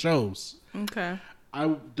different shows. Okay.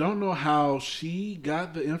 I don't know how she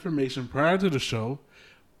got the information prior to the show,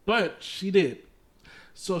 but she did.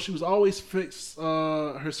 So she was always fixed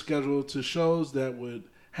her schedule to shows that would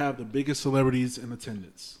have the biggest celebrities in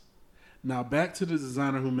attendance. Now back to the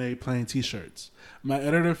designer who made plain t-shirts. My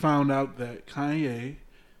editor found out that Kanye,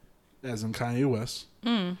 as in Kanye West,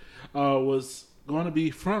 was going to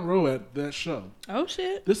be front row at that show. Oh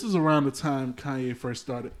shit! This is around the time Kanye first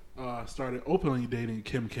started openly dating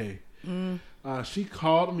Kim K. She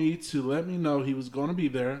called me to let me know he was going to be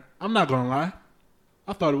there. I'm not going to lie.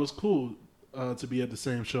 I thought it was cool to be at the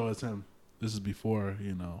same show as him. This is before,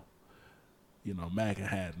 MAGA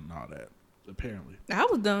hat and all that, apparently. I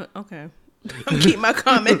was done. Okay. I'm keep my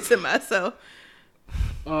comments to myself.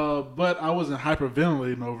 But I wasn't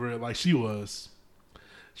hyperventilating over it like she was.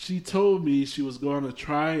 She told me she was going to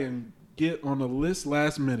try and get on the list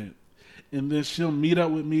last minute, and then she'll meet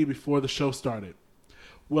up with me before the show started.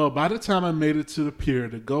 Well, by the time I made it to the pier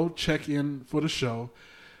to go check in for the show,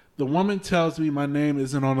 The woman tells me my name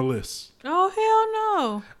isn't on the list. Oh, hell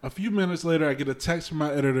no. A few minutes later, I get a text from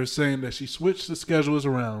my editor saying that she switched the schedules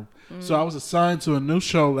around. So I was assigned to a new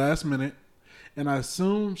show last minute, and I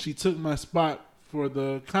assume she took my spot for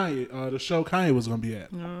the show Kanye was going to be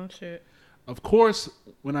at. Oh, shit. Of course,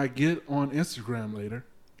 when I get on Instagram later,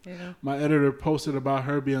 my editor posted about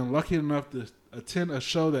her being lucky enough to attend a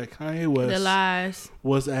show that Kanye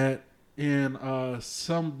was at, and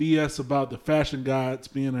some BS about the fashion gods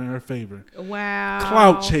being in her favor. Wow.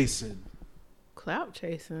 Clout chasing. Clout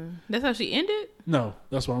chasing. That's how she ended? No,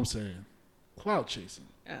 that's what I'm saying. Clout chasing.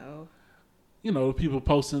 Oh. You know, people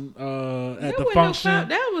posting at the function.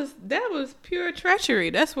 No, that was pure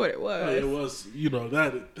treachery. That's what it was. It was,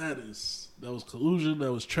 that was collusion.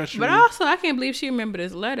 That was treachery. But also, I can't believe she remembered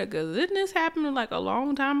this letter, because didn't this happen like a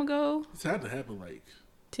long time ago? It's had to happen like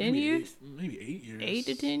 10 years? Maybe 8 years. 8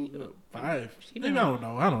 to 10? 5. Maybe I don't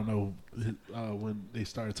know. I don't know when they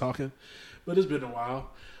started talking, but it's been a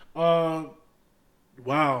while.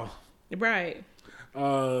 Wow. Right.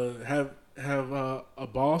 Have a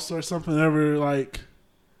boss or something ever like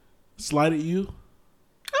slighted you?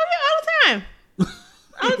 Oh yeah, all the time.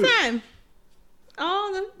 All the time.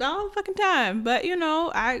 All the fucking time. But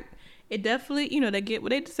it definitely, they get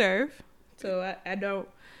what they deserve. So I don't.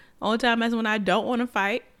 Only time that's when I don't want to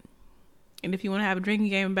fight. And if you want to have a drinking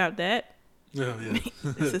game about that, yeah.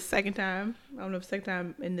 It's the second time. I don't know if it's the second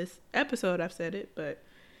time in this episode I've said it, but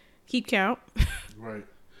keep count. Right.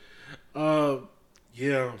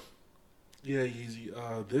 Yeah, easy.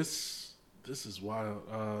 This is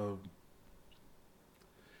wild.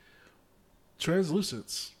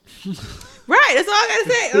 Translucence. Right, that's all I gotta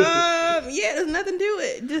say. Yeah, there's nothing to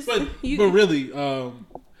it. Just but really,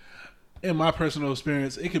 in my personal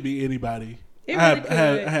experience, it could be anybody.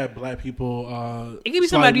 I had black people. It could be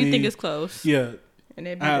somebody you think is close. Yeah, and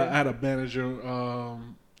I had a manager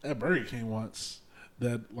at Burger King once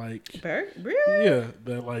that really? Yeah,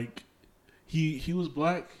 that like he was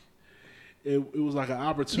black. It was like an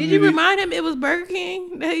opportunity. Did you remind him it was Burger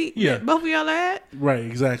King that both of y'all are at? Right,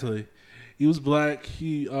 exactly. He was black.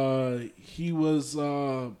 He was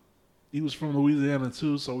from Louisiana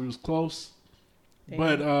too, so we was close. Damn.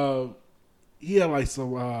 But he had like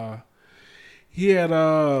some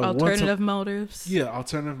alternative motives. Yeah,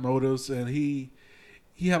 alternative motives, and he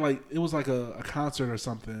had like it was like a concert or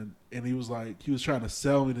something, and he was trying to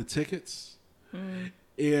sell me the tickets,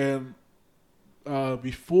 and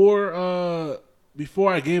before I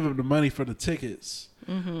gave him the money for the tickets,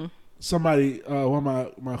 somebody, one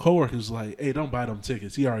of my coworkers was like, "Hey, don't buy them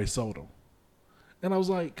tickets. He already sold them." And I was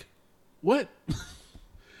like, "What?"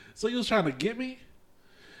 So he was trying to get me,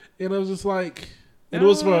 and I was just like, and it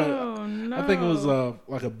was for, I think it was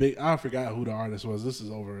like a big, I forgot who the artist was. This is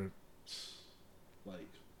over like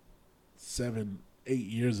 7-8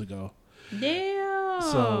 years ago. Damn.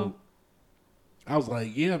 So I was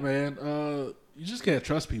like, yeah, man, you just can't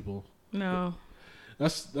trust people. No.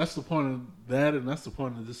 That's the point of that, and that's the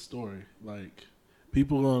point of this story. Like,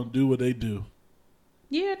 people gonna do what they do.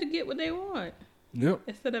 Yeah, to get what they want. Yep.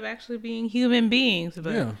 Instead of actually being human beings.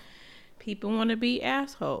 But yeah. People want to be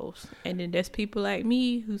assholes. And then there's people like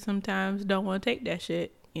me who sometimes don't want to take that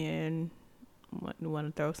shit and want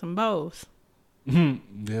to throw some bows.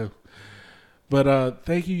 Yeah. But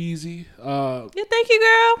thank you, Yeezy. Yeah, thank you,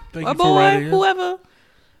 girl. Thank or you boy, for writing in. whoever.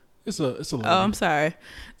 It's a lady. Oh, I'm sorry.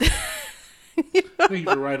 Thank you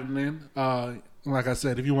for writing in. Like I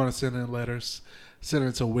said, if you want to send in letters, send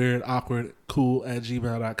it to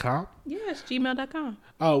weirdawkwardcool@gmail.com. Yes, gmail.com.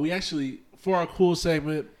 Oh, we actually, for our cool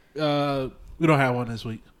segment, we don't have one this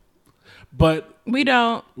week. But we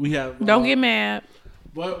don't. We have. Don't get mad.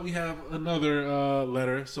 But we have another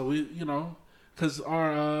letter. So we, because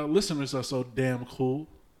our listeners are so damn cool,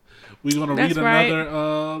 we're going to read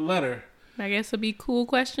another letter. I guess it'll be cool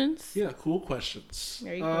questions. Yeah, cool questions.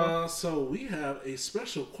 There you go. So we have a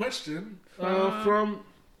special question from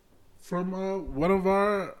one of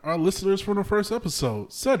our listeners from the first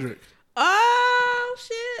episode, Cedric. Oh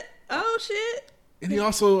shit! And he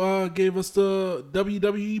also gave us the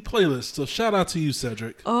WWE playlist. So shout out to you,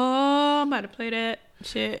 Cedric. Oh, I'm about to play that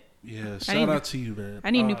shit. Yeah, shout out to you, man. I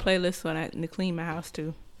need new playlists so I can clean my house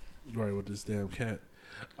too. Right, with this damn cat.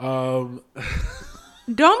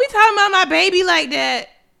 Don't be talking about my baby like that.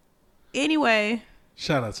 Anyway.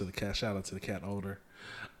 Shout out to the cat. Shout out to the cat owner.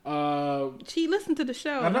 She listened to the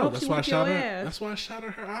show. I know. That's why I shouted her. That's why I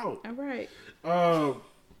shouted her out. All right.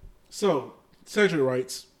 So Cedric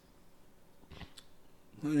writes,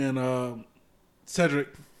 and Cedric,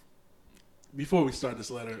 before we start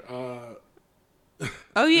this letter,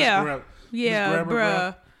 oh yeah, bruh.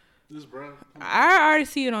 This bruh. I already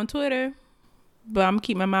see it on Twitter. but I'm gonna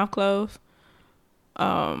keep my mouth closed.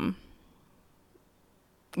 But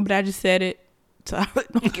I just said it, so I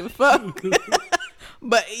don't give a fuck.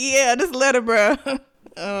 But yeah, this letter, bro.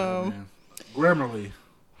 Grammarly.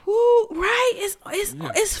 Whoo, right?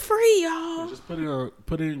 It's free, y'all. Yeah, just put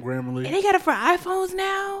it in Grammarly. And they got it for iPhones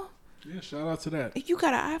now. Yeah, shout out to that. If you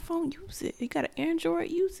got an iPhone, use it. You got an Android,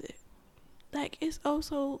 use it. Like, it's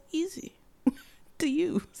so easy to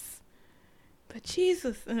use. But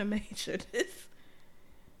Jesus, and I made sure this.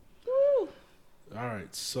 Woo. All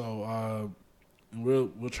right, so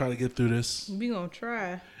we'll try to get through this. We gonna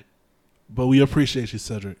try. But we appreciate you,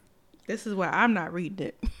 Cedric. This is why I'm not reading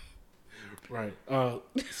it. Right.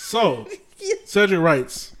 So Cedric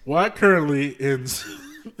writes, why currently in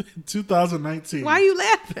 2019? Why are you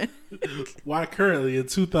laughing? Why currently in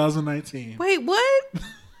 2019? Wait, what?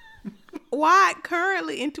 Why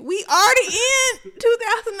currently we already in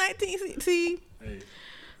 2019? See, Hey,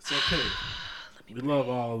 it's okay. We love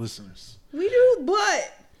all listeners. we do,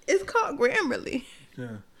 but it's called Grammarly.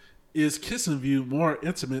 Yeah. Is kissing viewed more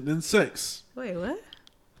intimate than sex? Wait, what?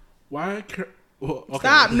 Why? Well, okay.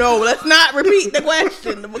 Stop! No, let's not repeat the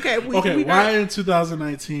question. Okay. Why in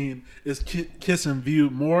 2019 is kissing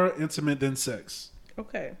viewed more intimate than sex?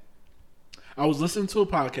 Okay. I was listening to a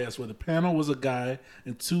podcast where the panel was a guy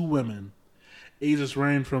and two women. Ages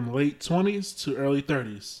range from late 20s to early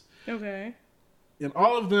 30s. Okay. And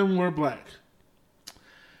all of them were black.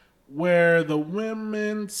 Where the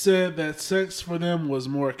women said that sex for them was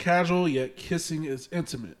more casual, yet kissing is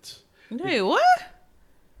intimate. Hey, what?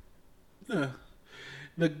 Yeah.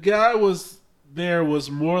 The guy was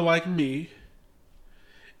more like me,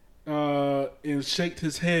 and shaked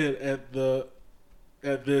his head at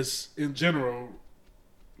this in general,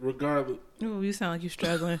 regardless. Oh, you sound like you're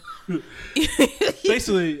struggling.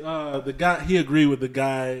 Basically, the guy, he agreed with the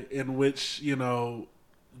guy in which,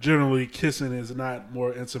 generally kissing is not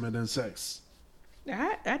more intimate than sex.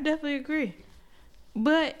 I definitely agree.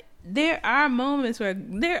 But there are moments where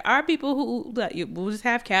there are people who will just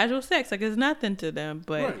have casual sex. Like, it's nothing to them.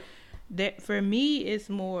 But Right. that for me, it's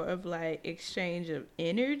more of like exchange of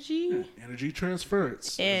energy. Yeah, energy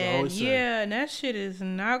transference, as I And always say. yeah, and that shit is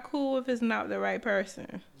not cool if it's not the right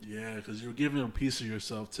person. Yeah, because you're giving a piece of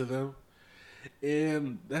yourself to them.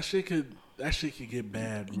 And that shit could get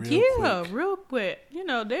bad real quick. Real quick.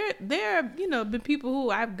 There are, been people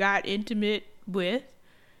who I've got intimate with,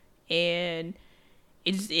 and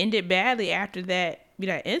it just ended badly after that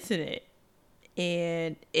incident.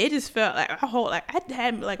 And it just felt like I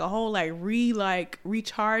had like a whole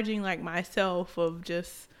recharging myself of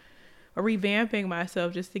just or revamping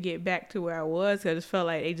myself just to get back to where I was. I just felt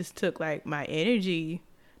like they just took my energy.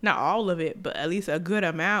 Not all of it, but at least a good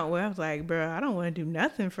amount where I was like, bro, I don't want to do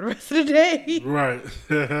nothing for the rest of the day. Right.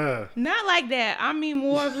 Not like that. I mean,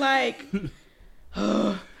 more of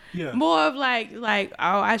Yeah. more of oh,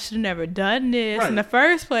 I should have never done this in the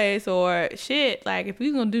first place, or shit. Like, if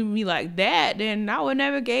he's gonna do me like that, then I would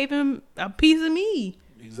never gave him a piece of me.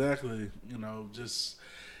 Exactly. Just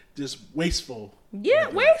wasteful. Yeah,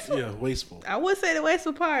 wasteful. Yeah, wasteful. I would say the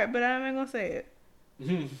wasteful part, but I'm not gonna say it.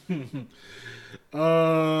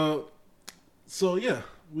 So yeah,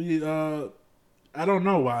 I don't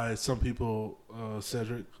know why some people,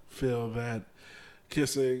 Cedric, feel that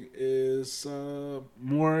kissing is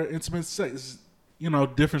more intimate sex.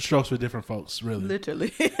 Different strokes for different folks, really.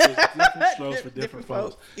 Literally. There's different strokes for different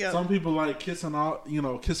folks. Yeah. Some people like kissing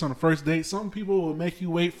kiss on the first date. Some people will make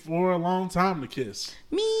you wait for a long time to kiss.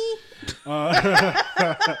 Me.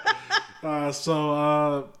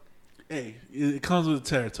 Hey, it comes with the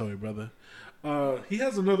territory, brother. He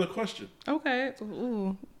has another question. Okay.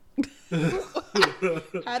 Ooh.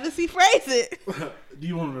 How does he phrase it? Do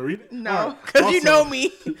you want him to read it? No, because Right. you know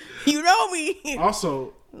me. You know me.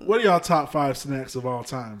 Also, what are y'all top 5 snacks of all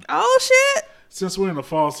time? Oh, shit. Since we're in the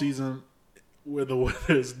fall season where the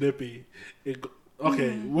weather is nippy, Wait, no,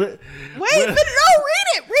 read it.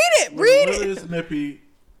 Read it. It's nippy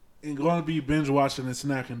and going to be binge watching and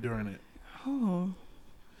snacking during it. Oh.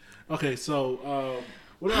 Okay, so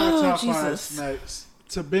what are our top 5 Jesus. snacks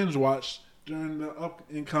to binge watch during the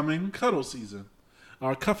incoming cuddle season,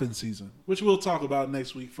 our cuffing season, which we'll talk about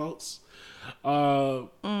next week, folks. So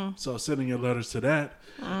sending your letters to that.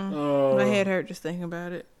 My head hurt just thinking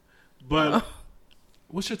about it. But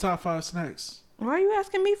what's your top 5 snacks? Why are you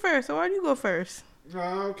asking me first? Or why do you go first?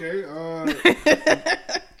 Okay.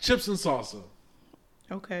 Chips and salsa.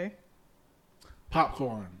 Okay.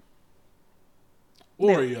 Popcorn.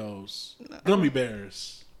 Oreos. Gummy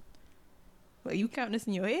bears. Well, you counting this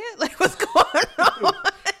in your head? Like, what's going on?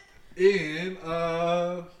 And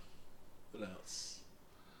what else?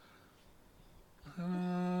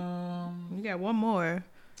 You got one more.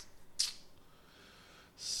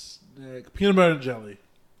 Snack. Peanut butter and jelly.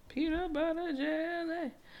 Peanut butter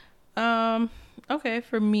jelly. Okay,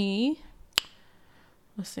 for me,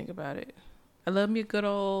 let's think about it. I love me a good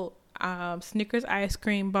old Snickers ice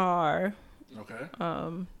cream bar. Okay.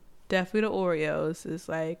 Definitely the Oreos is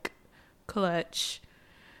like clutch.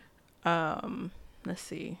 Let's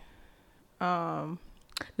see. The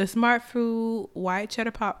Smart Food white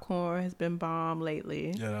cheddar popcorn has been bomb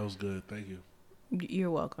lately. Yeah, that was good. Thank you.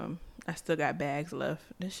 You're welcome. I still got bags left.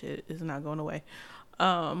 This shit is not going away.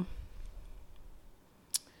 What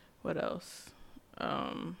else?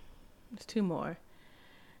 There's two more.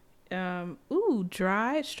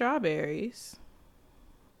 Dried strawberries.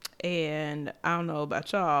 And I don't know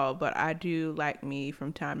about y'all, but I do like me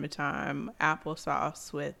from time to time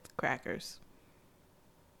applesauce with crackers.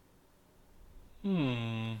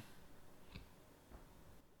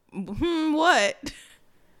 What?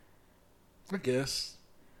 I guess.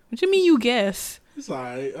 What you mean you guess? It's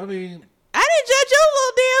alright. I mean, I didn't judge your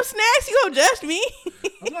little damn snacks. You gonna judge me?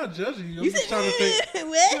 I'm not judging you. I'm You just said, trying to think.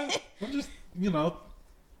 what? I'm just,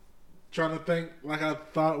 trying to think like I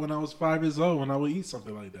thought when I was 5 years old when I would eat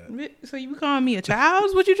something like that. So you calling me a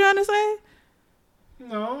child? What you trying to say?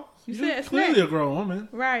 No. You You're said clearly snack. a grown woman.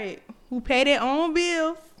 Right. Who pay their own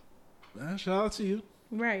bills? Shout out to you.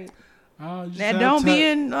 Right. You just Now gotta don't be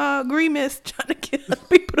in agreements trying to get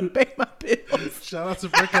people to pay my bills. Shout out to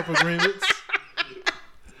breakup agreements.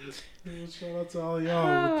 Shout out to all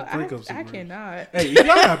y'all with the breakups. I cannot. Hey, if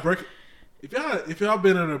y'all got if y'all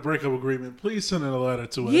been in a breakup agreement, please send in a letter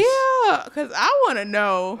to us. Yeah, because I want to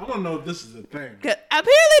know. I don't know if this is a thing. Cause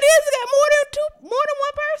apparently this got more than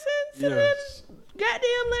one person sending Yes.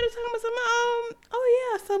 goddamn letters talking about some. Oh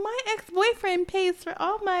yeah, so my ex-boyfriend pays for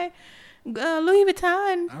all my Louis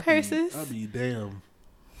Vuitton purses. I'll be damn.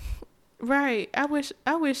 Right. I wish.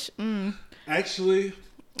 Actually,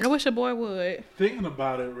 I wish a boy would. thinking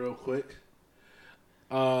about it real quick.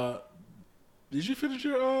 Did you finish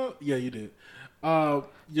your yeah, you did. Did I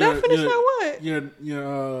finish my what?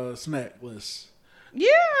 Your snack list. Yeah,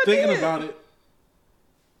 I Thinking did. about it,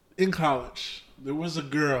 in college, there was a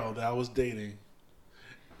girl that I was dating,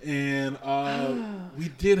 and we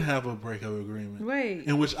did have a breakup agreement. Wait.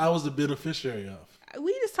 In which I was the beneficiary of.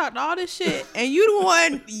 We just talked all this shit, and you the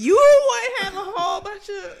one having a whole bunch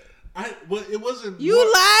of. Well, it wasn't. You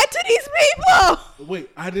lied to these people. Wait,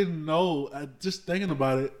 I didn't know. Just thinking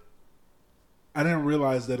about it, I didn't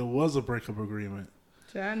realize that it was a breakup agreement.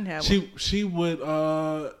 I didn't have She would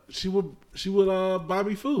buy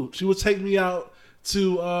me food. She would take me out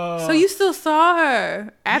to. So you still saw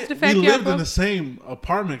her after the fact? We y'all lived in broke- the same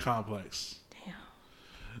apartment complex. Damn.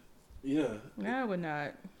 Yeah. I would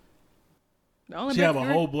not. The only She have a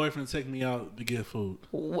breakup- whole boyfriend take me out to get food.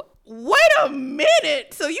 Wait a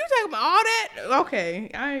minute. So you talking about all that? Okay.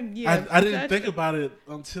 I didn't think about it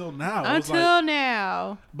until now. It was until like,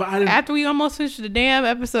 now. but I didn't. After we almost finished the damn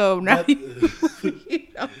episode. Now That- you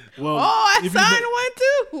know. Well, I if you signed one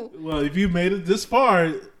too. Well, if you made it this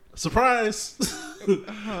far, surprise. Poor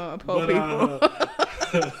But, people.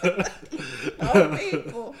 Poor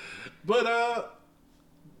people. But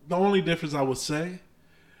the only difference I would say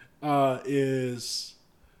is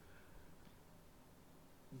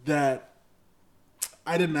that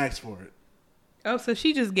I didn't ask for it. Oh, so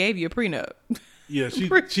she just gave you a prenup. Yeah, she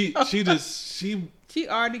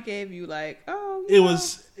already gave you like, oh. It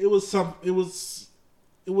was something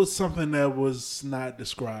that was not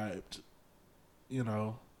described. You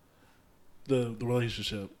know, the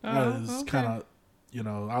relationship is kind of,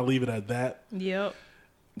 I'll leave it at that. Yep.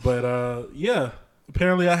 But yeah,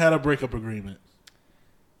 apparently I had a breakup agreement.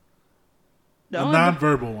 A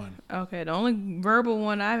non-verbal one. Okay, the only verbal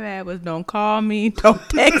one I've had was don't call me, don't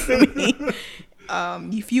text me.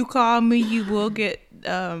 If you call me, you will get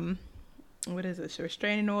what is it?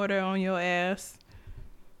 Restraining order on your ass.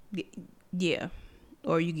 Yeah,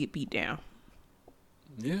 or you get beat down.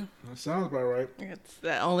 Yeah, that sounds about right. That's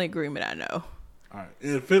the only agreement I know. All right,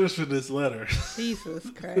 and finish with this letter. Jesus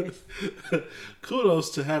Christ.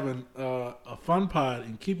 Kudos to having a fun pod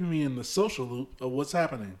and keeping me in the social loop of what's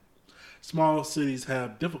happening. Small cities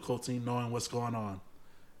have difficulty knowing what's going on.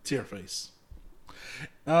 Tear face.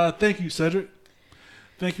 Thank you, Cedric.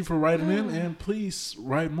 Thank you for writing in, and please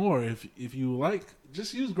write more if you like.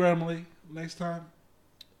 Just use Grammarly next time.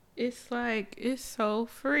 It's like it's so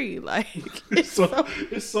free. Like it's so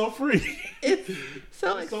free. It's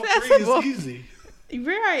so It's so accessible. free. It's easy.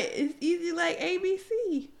 Right. It's easy like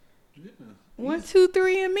ABC. Yeah. 1, 2,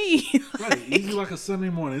 3 and me. Right. Easy like a Sunday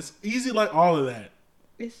morning. It's easy like all of that.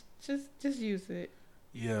 It's just use it.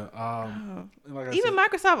 Yeah. Like even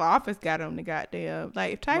Microsoft Office got on the goddamn.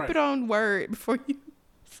 Like, type it on Word before you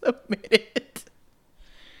submit it.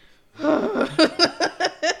 Oh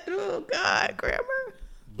God, grammar.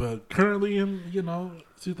 But currently in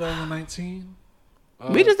 2019,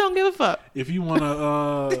 we just don't give a fuck. If you want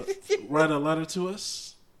to write a letter to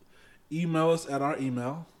us, email us at our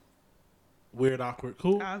email. Weird Awkward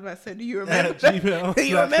Cool. I was about to say, do you remember at gmail.com. Do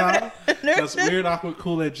you remember that? That's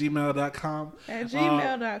weirdawkwardcool at gmail.com. At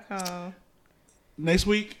gmail.com. Next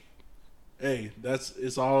week, hey,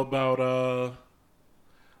 it's all about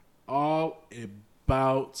cuddling. I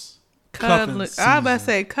was season. about to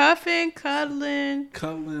say cuddling,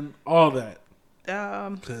 all that.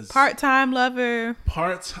 Part-time lover.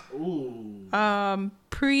 Ooh.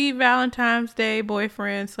 Pre-Valentine's Day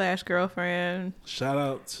boyfriend / girlfriend. Shout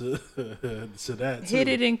out to that too. Hit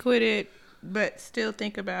it and quit it, but still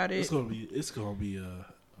think about it. It's gonna be a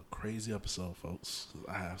crazy episode, folks. 'Cause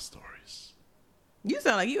I have stories. You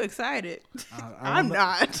sound like you excited. I'm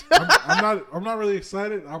not. I'm not really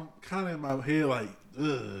excited. I'm kind of in my head like,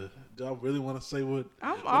 ugh. Do I really want to say what?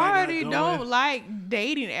 I'm already don't like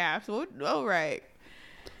dating apps. All right.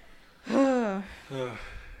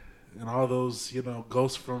 And all those,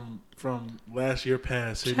 ghosts from last year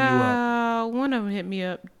past hitting you up. One of them hit me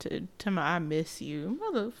up to my I miss you,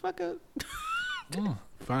 motherfucker.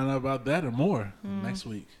 Find out about that and more next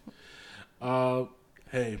week.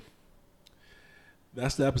 Hey,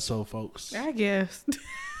 that's the episode, folks. I guess.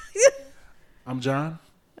 I'm John.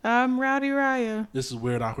 I'm Rowdy Raya. This is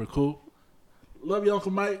Weird Awkward Cool. Love you, Uncle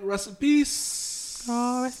Mike. Rest in peace.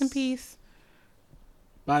 Oh, rest in peace.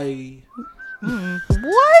 Bye.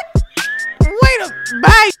 What?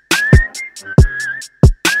 Bye.